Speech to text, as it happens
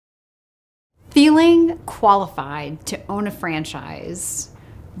Feeling qualified to own a franchise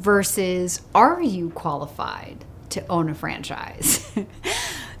versus are you qualified to own a franchise?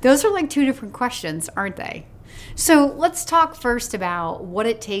 Those are like two different questions, aren't they? So let's talk first about what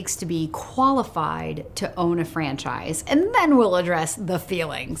it takes to be qualified to own a franchise, and then we'll address the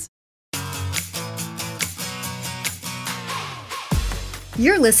feelings.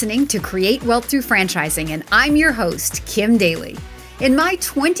 You're listening to Create Wealth Through Franchising, and I'm your host, Kim Daly. In my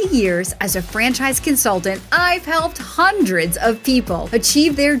 20 years as a franchise consultant, I've helped hundreds of people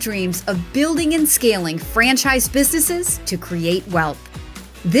achieve their dreams of building and scaling franchise businesses to create wealth.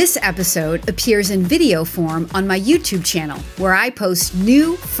 This episode appears in video form on my YouTube channel, where I post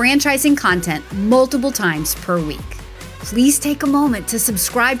new franchising content multiple times per week. Please take a moment to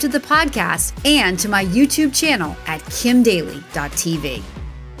subscribe to the podcast and to my YouTube channel at kimdaly.tv.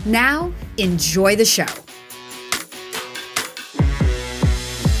 Now, enjoy the show.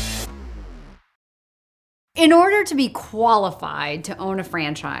 In order to be qualified to own a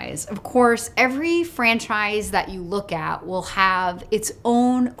franchise, of course, every franchise that you look at will have its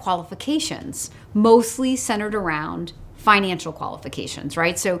own qualifications, mostly centered around financial qualifications,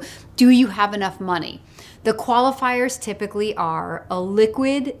 right? So, do you have enough money? The qualifiers typically are a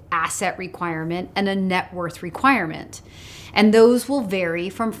liquid asset requirement and a net worth requirement. And those will vary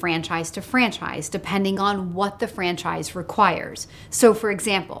from franchise to franchise, depending on what the franchise requires. So, for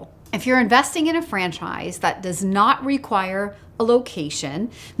example, if you're investing in a franchise that does not require a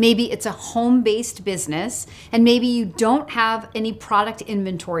location, maybe it's a home-based business, and maybe you don't have any product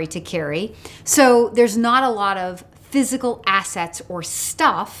inventory to carry, so there's not a lot of physical assets or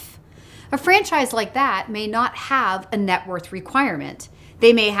stuff, a franchise like that may not have a net worth requirement.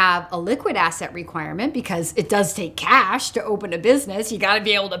 They may have a liquid asset requirement because it does take cash to open a business. You got to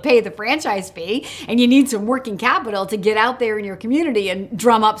be able to pay the franchise fee, and you need some working capital to get out there in your community and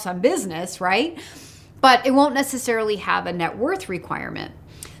drum up some business, right? But it won't necessarily have a net worth requirement.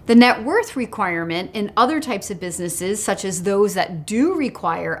 The net worth requirement in other types of businesses, such as those that do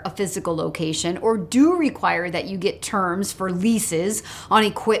require a physical location or do require that you get terms for leases on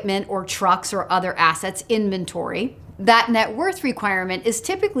equipment or trucks or other assets inventory, that net worth requirement is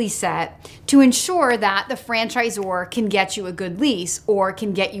typically set to ensure that the franchisor can get you a good lease or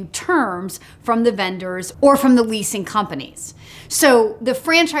can get you terms from the vendors or from the leasing companies. So the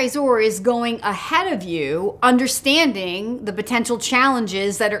franchisor is going ahead of you, understanding the potential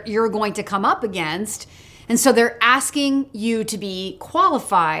challenges that you're going to come up against. And so they're asking you to be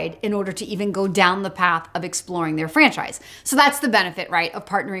qualified in order to even go down the path of exploring their franchise. So that's the benefit, right, of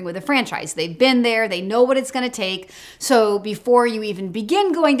partnering with a franchise. They've been there, they know what it's going to take. So before you even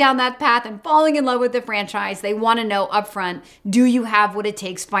begin going down that path and falling in love with the franchise, they want to know upfront, do you have what it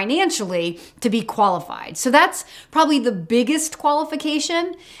takes financially to be qualified? So that's probably the biggest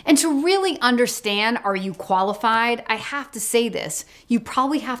qualification. And to really understand, are you qualified? I have to say this, you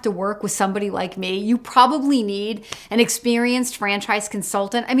probably have to work with somebody like me. You probably need an experienced franchise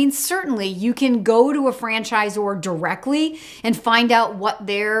consultant. I mean, certainly you can go to a franchisor directly and find out what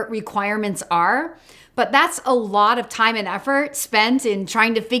their requirements are, but that's a lot of time and effort spent in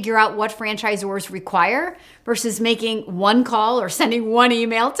trying to figure out what franchisors require versus making one call or sending one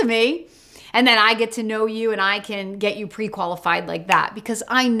email to me. And then I get to know you and I can get you pre-qualified like that because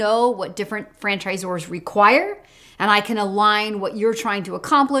I know what different franchisors require. And I can align what you're trying to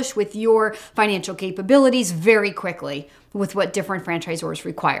accomplish with your financial capabilities very quickly with what different franchisors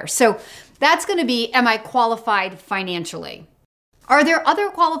require. So that's going to be, am I qualified financially? Are there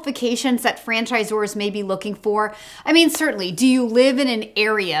other qualifications that franchisors may be looking for? I mean, certainly, do you live in an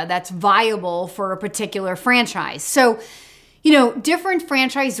area that's viable for a particular franchise? So, different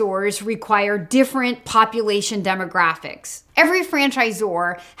franchisors require different population demographics. Every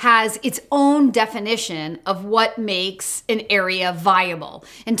franchisor has its own definition of what makes an area viable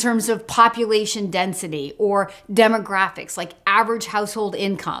in terms of population density or demographics, like average household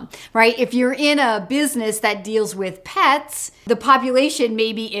income, right? If you're in a business that deals with pets, the population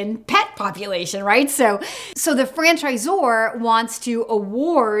may be in pet population, right? So the franchisor wants to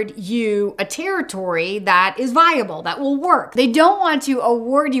award you a territory that is viable, that will work. They don't want to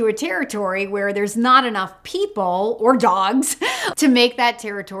award you a territory where there's not enough people or dogs to make that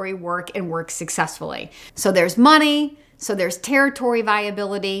territory work and work successfully. So there's money, so there's territory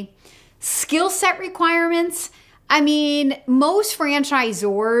viability, skill set requirements. I mean, most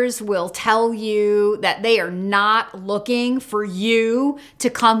franchisors will tell you that they are not looking for you to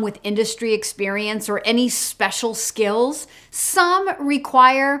come with industry experience or any special skills. Some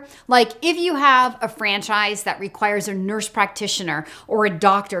require, like if you have a franchise that requires a nurse practitioner or a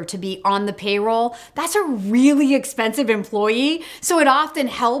doctor to be on the payroll, that's a really expensive employee. So it often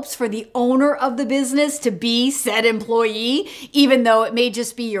helps for the owner of the business to be said employee, even though it may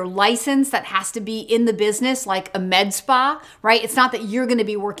just be your license that has to be in the business, like a med spa, right? It's not that you're going to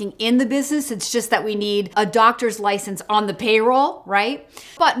be working in the business. It's just that we need a doctor's license on the payroll, right?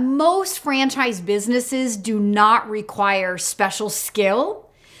 But most franchise businesses do not require special skill.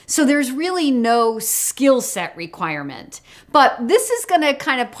 So there's really no skill set requirement. But this is going to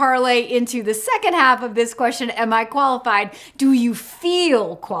kind of parlay into the second half of this question. Am I qualified? Do you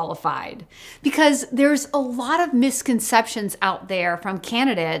feel qualified? Because there's a lot of misconceptions out there from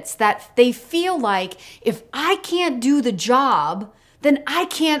candidates that they feel like if I can't do the job, then I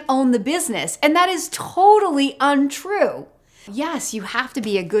can't own the business. And that is totally untrue. Yes, you have to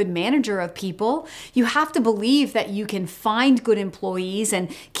be a good manager of people. You have to believe that you can find good employees and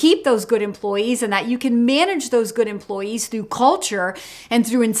keep those good employees, and that you can manage those good employees through culture and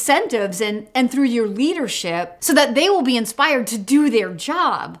through incentives and through your leadership so that they will be inspired to do their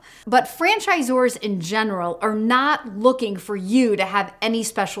job. But franchisors in general are not looking for you to have any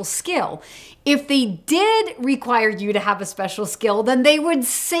special skill. If they did require you to have a special skill, then they would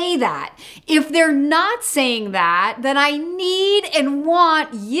say that. If they're not saying that, then I need and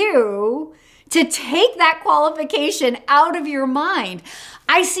want you to take that qualification out of your mind.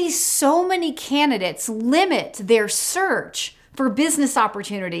 I see so many candidates limit their search for business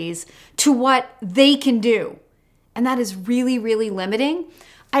opportunities to what they can do. And that is really, really limiting.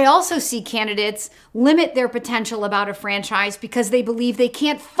 I also see candidates limit their potential about a franchise because they believe they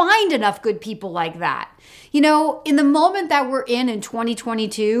can't find enough good people like that. You know, in the moment that we're in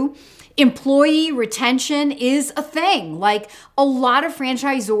 2022, employee retention is a thing. Like a lot of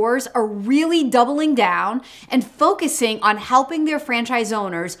franchisors are really doubling down and focusing on helping their franchise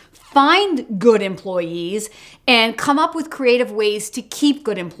owners find good employees and come up with creative ways to keep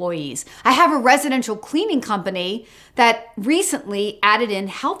good employees. I have a residential cleaning company that recently added in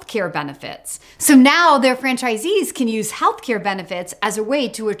healthcare benefits. So now their franchisees can use healthcare benefits as a way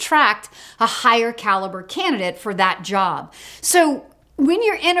to attract a higher caliber candidate for that job. So when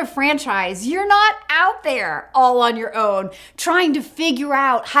you're in a franchise, you're not out there all on your own trying to figure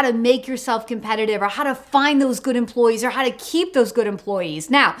out how to make yourself competitive or how to find those good employees or how to keep those good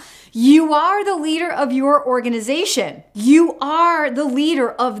employees. Now, you are the leader of your organization. You are the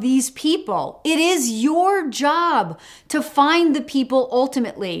leader of these people. It is your job to find the people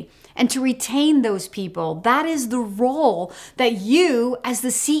ultimately and to retain those people. That is the role that you as the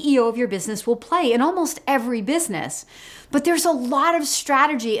CEO of your business will play in almost every business. But there's a lot of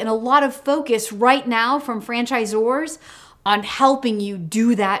strategy and a lot of focus right now from franchisors on helping you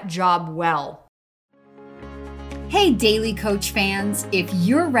do that job well. Hey, Daily Coach fans, if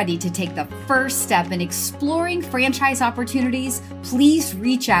you're ready to take the first step in exploring franchise opportunities, please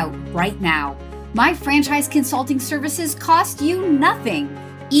reach out right now. My franchise consulting services cost you nothing.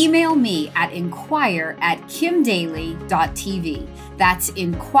 Email me at inquire@kimdaly.tv. That's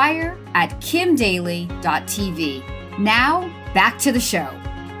inquire@kimdaly.tv. Now, back to the show.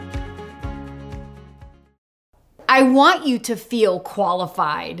 I want you to feel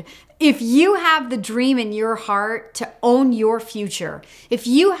qualified. If you have the dream in your heart to own your future, if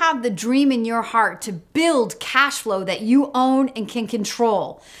you have the dream in your heart to build cash flow that you own and can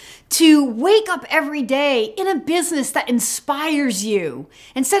control, to wake up every day in a business that inspires you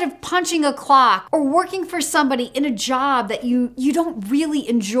instead of punching a clock or working for somebody in a job that you don't really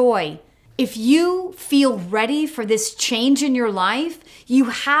enjoy. If you feel ready for this change in your life, you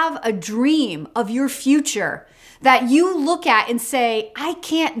have a dream of your future that you look at and say, I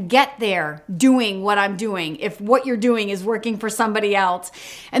can't get there doing what I'm doing if what you're doing is working for somebody else.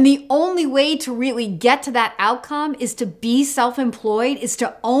 And the only way to really get to that outcome is to be self-employed, is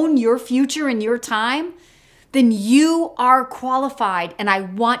to own your future and your time, then you are qualified, and I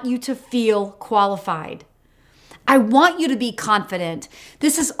want you to feel qualified. I want you to be confident.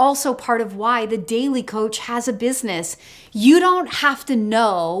 This is also part of why the Daily Coach has a business. You don't have to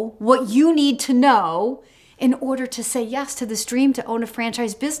know what you need to know in order to say yes to this dream to own a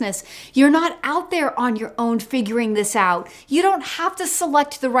franchise business. You're not out there on your own figuring this out. You don't have to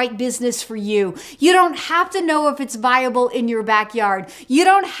select the right business for you. You don't have to know if it's viable in your backyard. You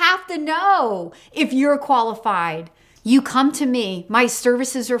don't have to know if you're qualified. You come to me. My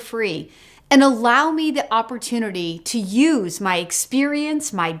services are free. and allow me the opportunity to use my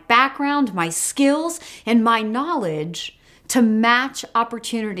experience, my background, my skills, and my knowledge to match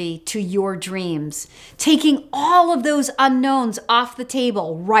opportunity to your dreams, taking all of those unknowns off the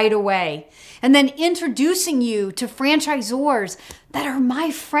table right away, and then introducing you to franchisors that are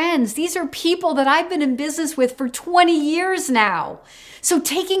my friends. These are people that I've been in business with for 20 years now. So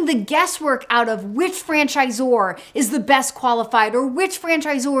taking the guesswork out of which franchisor is the best qualified or which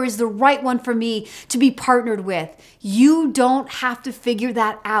franchisor is the right one for me to be partnered with. You don't have to figure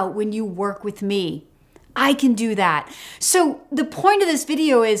that out when you work with me. I can do that. So the point of this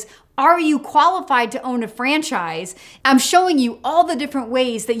video is, are you qualified to own a franchise? I'm showing you all the different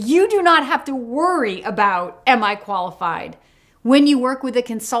ways that you do not have to worry about, am I qualified? When you work with a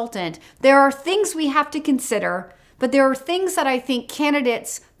consultant, there are things we have to consider, but there are things that I think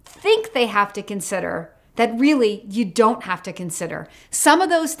candidates think they have to consider that really you don't have to consider. Some of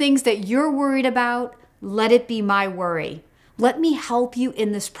those things that you're worried about, let it be my worry. Let me help you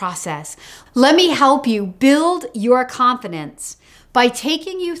in this process. Let me help you build your confidence by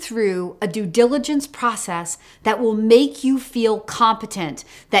taking you through a due diligence process that will make you feel competent,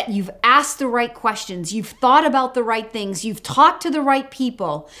 that you've asked the right questions, you've thought about the right things, you've talked to the right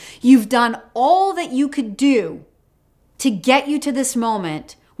people, you've done all that you could do to get you to this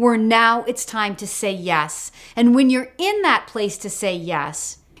moment where now it's time to say yes. And when you're in that place to say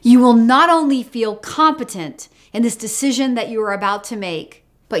yes, you will not only feel competent in this decision that you are about to make,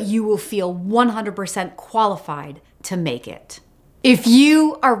 but you will feel 100% qualified to make it. If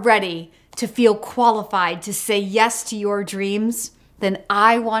you are ready to feel qualified to say yes to your dreams, then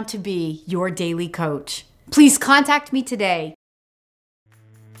I want to be your daily coach. Please contact me today.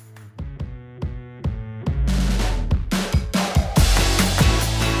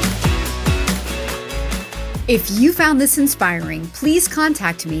 If you found this inspiring, please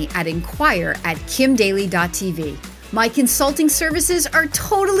contact me at inquire@kimdaly.tv. My consulting services are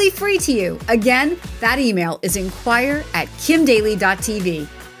totally free to you. Again, that email is inquire@kimdaly.tv.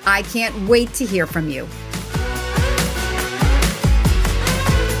 I can't wait to hear from you.